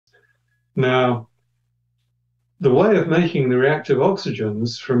Now, the way of making the reactive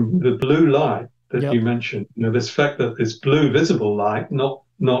oxygens from the blue light that Yep. you mentioned, this fact that this blue visible light, not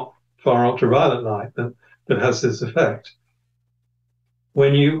far ultraviolet light, that has this effect.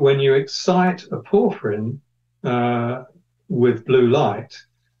 When you excite a porphyrin with blue light,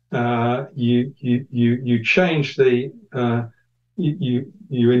 you change the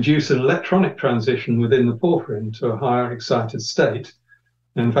you induce an electronic transition within the porphyrin to a higher excited state.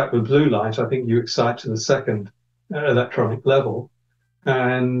 And in fact, with blue light, I think you excite to the second electronic level,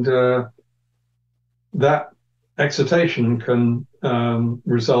 and that excitation can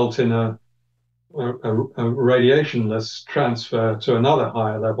result in a radiationless transfer to another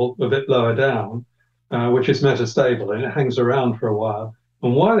higher level, a bit lower down, which is metastable, and it hangs around for a while.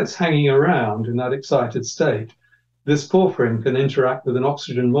 And while it's hanging around in that excited state, this porphyrin can interact with an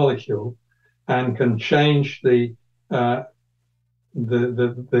oxygen molecule and can change the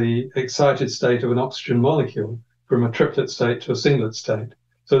excited state of an oxygen molecule from a triplet state to a singlet state.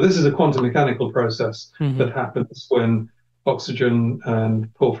 So this is a quantum mechanical process that happens when oxygen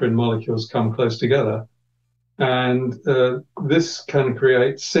and porphyrin molecules come close together. And this can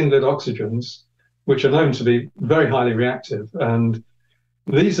create singlet oxygens, which are known to be very highly reactive. And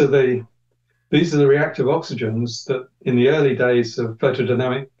these are the reactive oxygens that in the early days of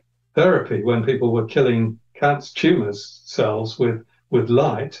photodynamic therapy, when people were killing cancer tumors cells with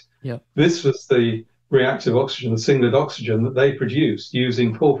light, this was the reactive oxygen, the singlet oxygen that they produced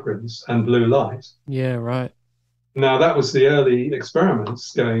using porphyrins and blue light. Yeah, right. Now, that was the early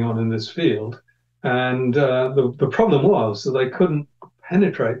experiments going on in this field. And the problem was that they couldn't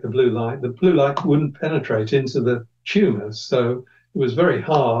penetrate the blue light. The blue light wouldn't penetrate into the tumors. So it was very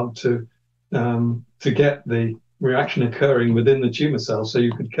hard to get the reaction occurring within the tumor cells so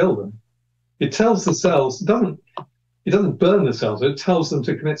you could kill them. It tells the cells, it doesn't burn the cells, it tells them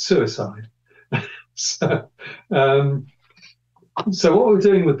to commit suicide. So what we're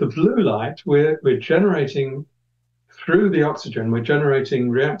doing with the blue light, we're generating through the oxygen, we're generating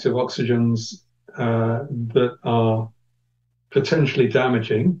reactive oxygens that are potentially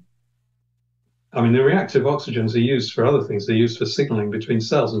damaging. I mean, the reactive oxygens are used for other things. They're used for signaling between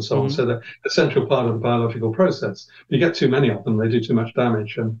cells and so on. So they're a central part of the biological process. If you get too many of them, they do too much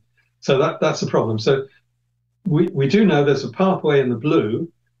damage. And so that's a problem. So we do know there's a pathway in the blue,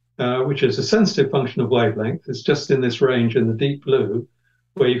 which is a sensitive function of wavelength. It's just in this range in the deep blue,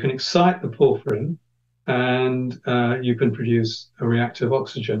 where you can excite the porphyrin and you can produce a reactive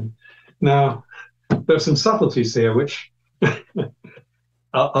oxygen. Now, there are some subtleties here, which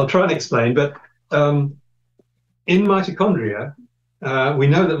I'll try and explain. But in mitochondria, we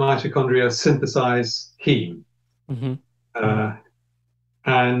know that mitochondria synthesize heme.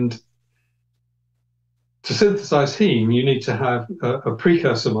 And to synthesize heme, you need to have a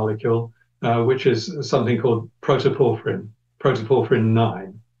precursor molecule, which is something called protoporphyrin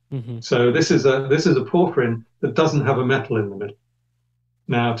 9. So this is a porphyrin that doesn't have a metal in the middle.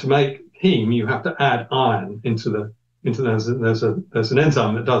 Now, to make heme, you have to add iron into there's an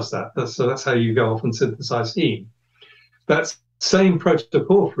enzyme that does that. So that's how you go off and synthesize heme. That same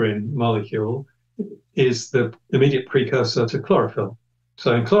protoporphyrin molecule is the immediate precursor to chlorophyll.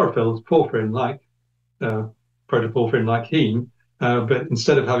 So in chlorophyll, it's porphyrin like protoporphyrin like heme, but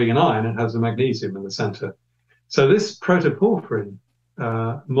instead of having an iron, it has a magnesium in the center. So this protoporphyrin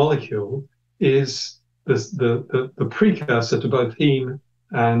molecule is the precursor to both heme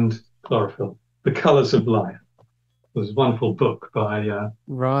and chlorophyll, the colors of life. There's a wonderful book by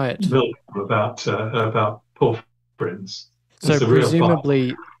Milgram about porphyrins. So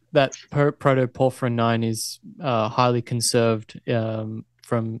presumably that protoporphyrin 9 is highly conserved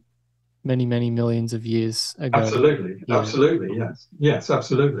from many millions of years ago. Absolutely, yes,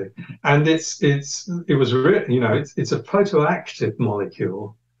 absolutely. And it's a photoactive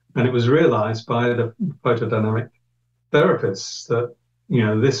molecule, and it was realized by the photodynamic therapists that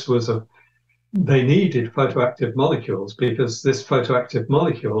they needed photoactive molecules because this photoactive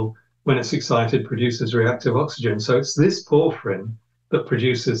molecule, when it's excited, produces reactive oxygen. So it's this porphyrin that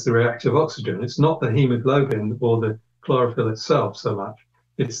produces the reactive oxygen. It's not the hemoglobin or the chlorophyll itself so much.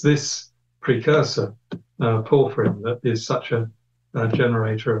 It's this precursor porphyrin that is such a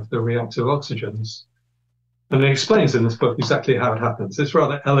generator of the reactive oxygens. And it explains in this book exactly how it happens. It's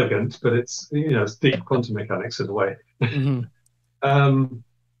rather elegant, but it's deep quantum mechanics in a way.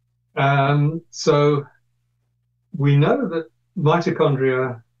 So we know that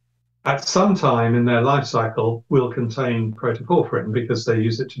mitochondria at some time in their life cycle will contain protoporphyrin because they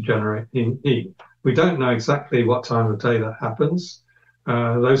use it to generate heme. We don't know exactly what time of day that happens.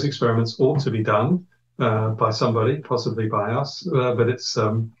 Those experiments ought to be done by somebody, possibly by us, but it's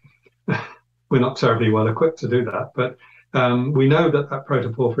we're not terribly well equipped to do that, but we know that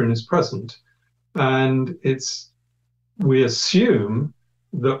protoporphyrin is present, and we assume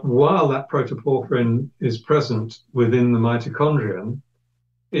that while that protoporphyrin is present within the mitochondrion,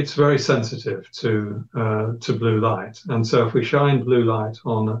 it's very sensitive to blue light. And so if we shine blue light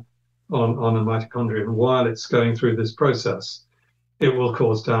on a mitochondrion while it's going through this process, it will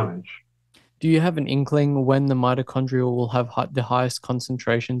cause damage. Do you have an inkling when the mitochondria will have the highest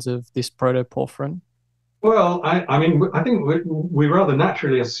concentrations of this protoporphyrin? Well, I mean, I think we rather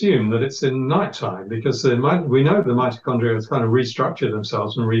naturally assume that it's in nighttime, because we know the mitochondria kind of restructure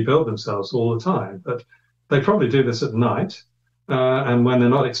themselves and rebuild themselves all the time, but they probably do this at night, and when they're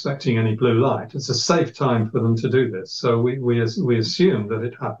not expecting any blue light. It's a safe time for them to do this. So we assume that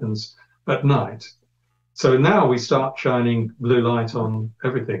it happens at night. So now we start shining blue light on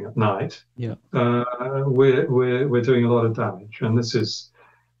everything at night. Yeah, we're doing a lot of damage, and this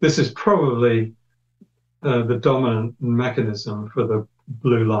is probably the dominant mechanism for the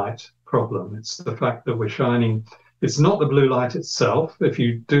blue light problem. It's the fact that we're shining. It's not the blue light itself. If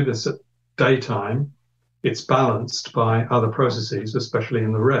you do this at daytime, it's balanced by other processes, especially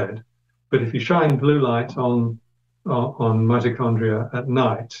in the red. But if you shine blue light on mitochondria at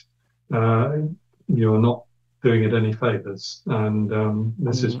night, you're not doing it any favors. And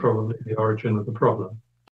this is probably the origin of the problem.